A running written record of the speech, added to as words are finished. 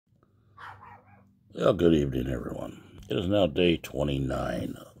Well, good evening, everyone. It is now day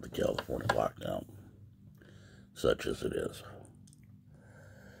 29 of the California lockdown, such as it is.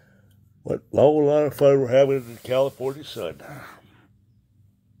 What a whole lot of fun we're having in the California sun.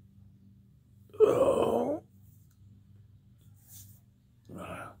 Oh.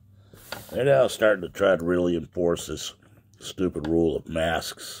 They're now starting to try to really enforce this stupid rule of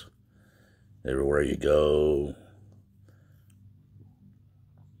masks everywhere you go.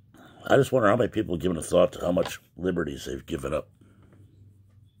 I just wonder how many people have given a thought to how much liberties they've given up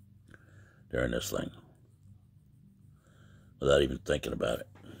during this thing without even thinking about it.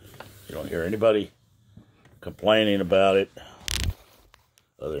 You don't hear anybody complaining about it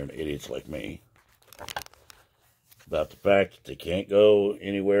other than idiots like me about the fact that they can't go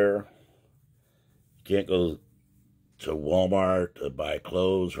anywhere. You can't go to Walmart to buy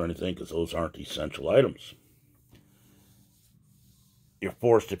clothes or anything because those aren't essential items. You're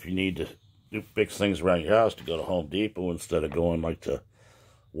forced, if you need to fix things around your house, to go to Home Depot instead of going like to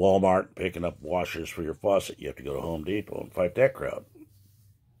Walmart and picking up washers for your faucet. You have to go to Home Depot and fight that crowd.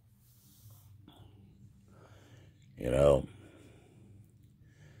 You know,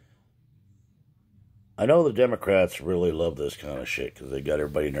 I know the Democrats really love this kind of shit because they got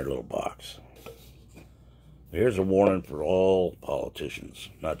everybody in their little box. Here's a warning for all politicians,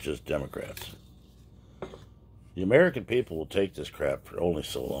 not just Democrats. The American people will take this crap for only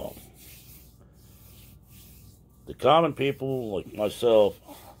so long. The common people, like myself,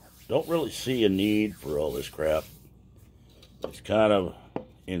 don't really see a need for all this crap. It's kind of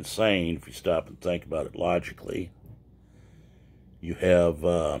insane if you stop and think about it logically. You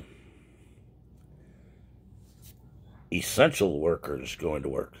have essential workers going to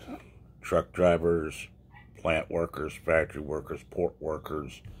work. Truck drivers, plant workers, factory workers, port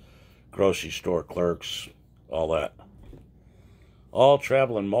workers, grocery store clerks, all that. All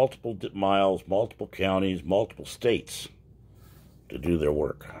traveling multiple miles, multiple counties, multiple states to do their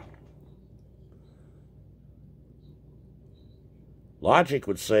work. Logic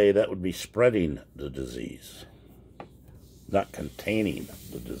would say that would be spreading the disease, not containing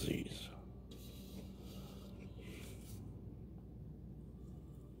the disease.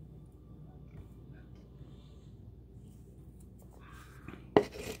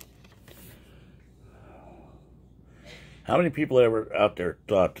 How many people ever out there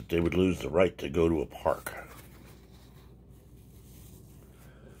thought that they would lose the right to go to a park?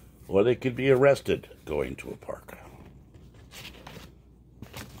 Or they could be arrested going to a park.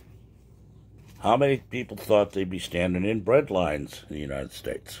 How many people thought they'd be standing in bread lines in the United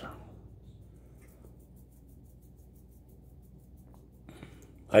States?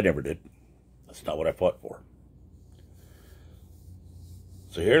 I never did. That's not what I fought for.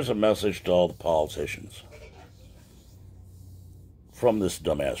 So here's a message to all the politicians from this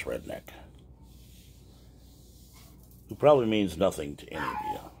dumbass redneck, who probably means nothing to any of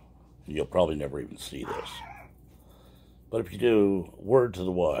you. You'll probably never even see this. But if you do, word to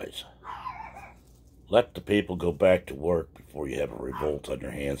the wise. Let the people go back to work before you have a revolt on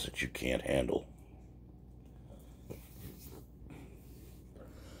your hands that you can't handle.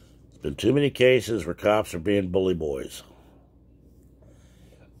 There's been too many cases where cops are being bully boys.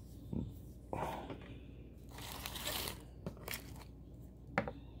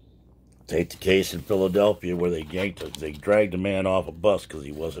 Take the case in Philadelphia where they dragged a man off a bus because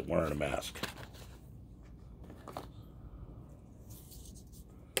he wasn't wearing a mask.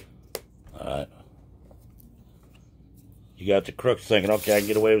 Alright. You got the crooks thinking, okay, I can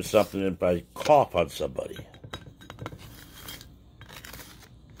get away with something if I cough on somebody.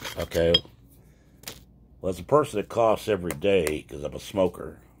 Okay. Well, as a person that coughs every day because I'm a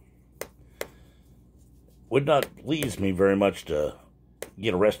smoker, would not please me very much to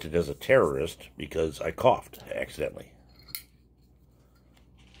get arrested as a terrorist because I coughed accidentally.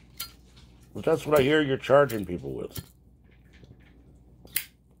 But that's what I hear you're charging people with.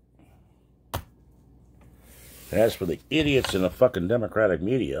 And as for the idiots in the fucking Democratic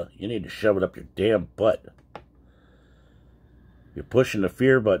media, you need to shove it up your damn butt. You're pushing the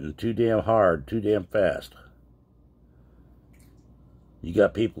fear button too damn hard, too damn fast. You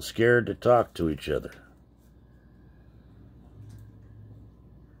got people scared to talk to each other.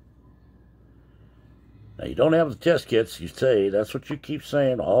 Now, you don't have the test kits, you say. That's what you keep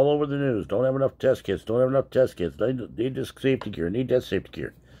saying all over the news. Don't have enough test kits. Don't have enough test kits. They need this safety gear. Need that safety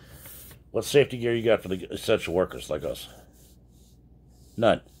gear. What safety gear you got for the essential workers like us?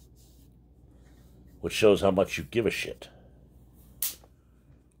 None. Which shows how much you give a shit.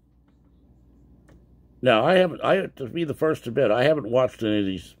 Now, to be the first to admit, I haven't watched any of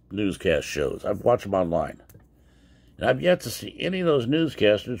these newscast shows. I've watched them online. And I've yet to see any of those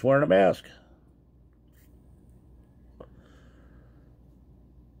newscasters wearing a mask.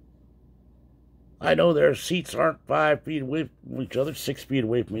 I know their seats aren't 5 feet away from each other, 6 feet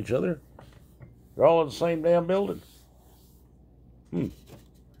away from each other. They're all in the same damn building.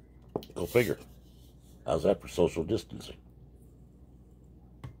 Go figure. How's that for social distancing?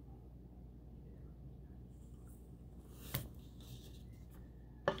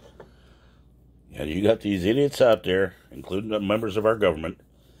 And you got these idiots out there, including the members of our government,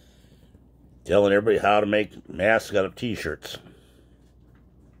 telling everybody how to make masks out of t-shirts.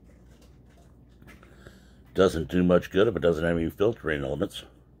 Doesn't do much good if it doesn't have any filtering elements.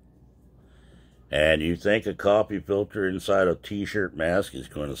 And you think a coffee filter inside a t-shirt mask is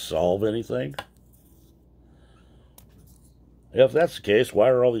going to solve anything? If that's the case, why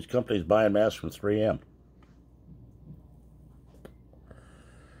are all these companies buying masks from 3M?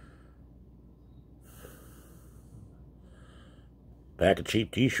 Pack of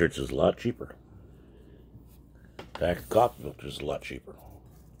cheap t-shirts is a lot cheaper. Pack of coffee filters is a lot cheaper.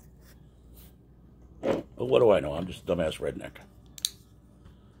 But what do I know? I'm just a dumbass redneck.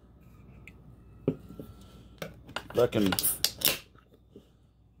 Fucking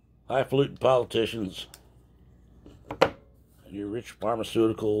highfalutin politicians and your rich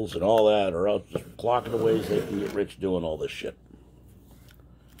pharmaceuticals and all that are out just clocking the ways they can get rich doing all this shit.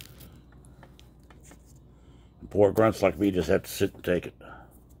 And poor grunts like me just have to sit and take it.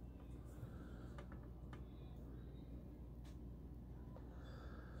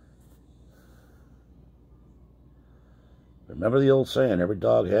 Remember the old saying, every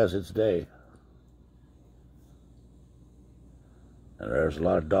dog has its day. And there's a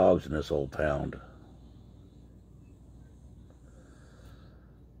lot of dogs in this old pound.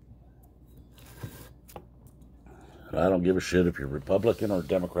 And I don't give a shit if you're Republican or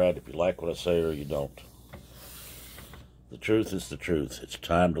Democrat, if you like what I say or you don't. The truth is the truth. It's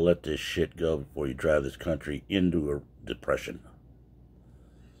time to let this shit go before you drive this country into a depression.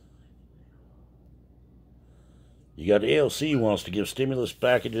 You got AOC wants to give stimulus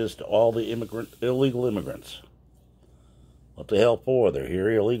packages to all the illegal immigrants. What the hell for? They're here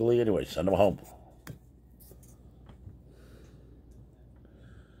illegally anyway. Send them home.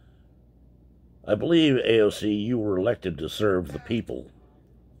 I believe, AOC, you were elected to serve the people.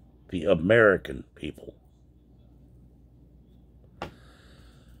 The American people.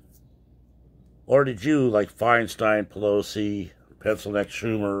 Or did you, like Feinstein, Pelosi, Pencil-neck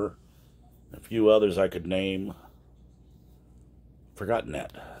Schumer, and a few others I could name, forgotten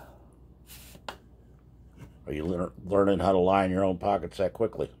that? Are you learning how to line your own pockets that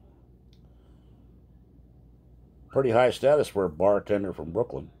quickly? Pretty high status for a bartender from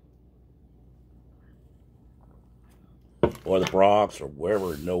Brooklyn. Or the Bronx, or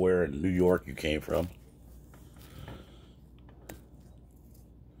wherever, nowhere in New York you came from.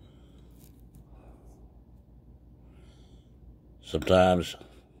 Sometimes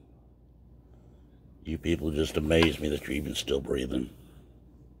you people just amaze me that you're even still breathing.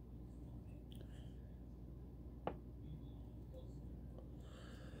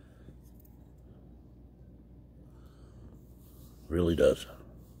 Really does.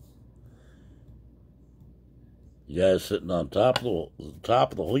 You guys sitting on top of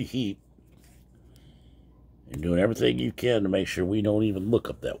the heap and doing everything you can to make sure we don't even look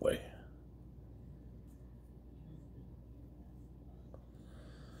up that way.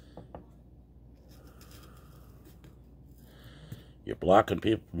 You're blocking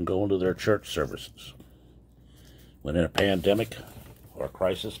people from going to their church services. When in a pandemic or a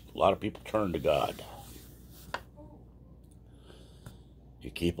crisis, a lot of people turn to God. You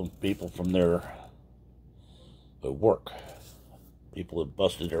keep people from their work. People have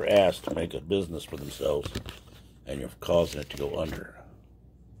busted their ass to make a business for themselves, and you're causing it to go under.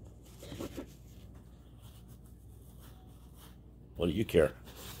 What do you care?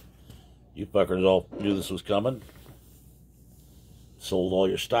 You fuckers all knew this was coming. Sold all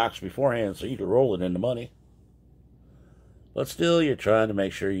your stocks beforehand so you could roll it into money. But still, you're trying to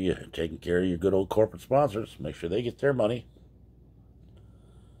make sure you're taking care of your good old corporate sponsors. Make sure they get their money.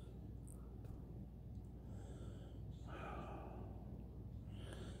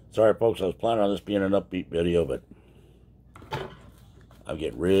 Sorry, folks, I was planning on this being an upbeat video, but I'm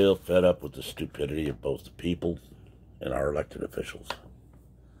getting real fed up with the stupidity of both the people and our elected officials.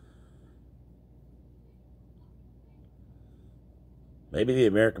 Maybe the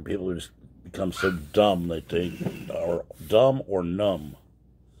American people have just become so dumb that they are dumb or numb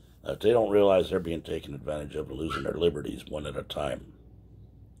that they don't realize they're being taken advantage of and losing their liberties one at a time.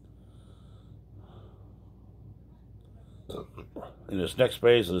 In this next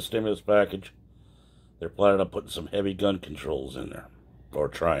phase of the stimulus package, they're planning on putting some heavy gun controls in there, or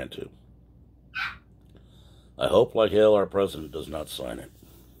trying to. I hope like hell our president does not sign it.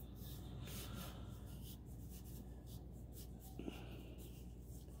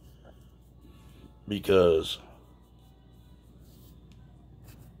 because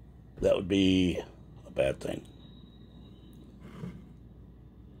that would be a bad thing.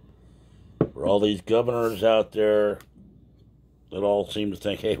 For all these governors out there that all seem to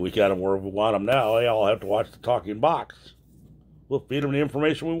think, hey, we got them where we want them now, they all have to watch the talking box. We'll feed them the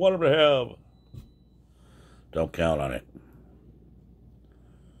information we want them to have. Don't count on it.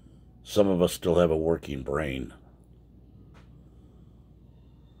 Some of us still have a working brain.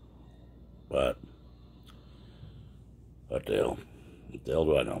 But what the hell? What the hell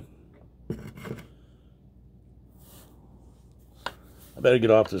do I know? I better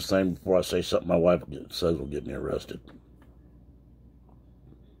get off this thing before I say something my wife says will get me arrested.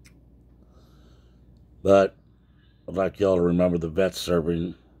 But I'd like y'all to remember the vets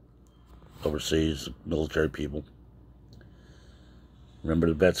serving overseas, military people. Remember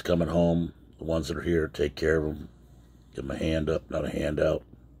the vets coming home, the ones that are here, take care of them. Give them a hand up, not a handout.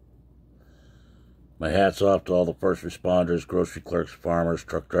 My hat's off to all the first responders, grocery clerks, farmers,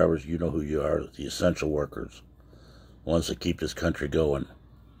 truck drivers. You know who you are, the essential workers. Ones that keep this country going,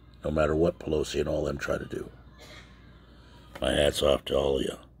 no matter what Pelosi and all them try to do. My hat's off to all of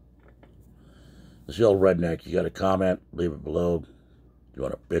you. This is the old redneck. You got a comment, leave it below. You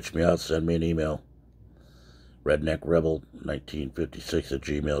want to bitch me out, send me an email.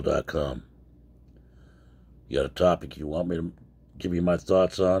 redneckrebel1956@gmail.com. You got a topic you want me to give you my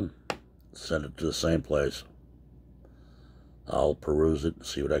thoughts on? Send it to the same place. I'll peruse it and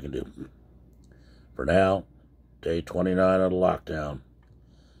see what I can do. For now, day 29 of the lockdown.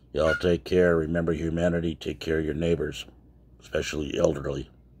 Y'all take care. Remember humanity. Take care of your neighbors, especially elderly.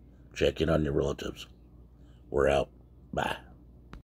 Check in on your relatives. We're out. Bye.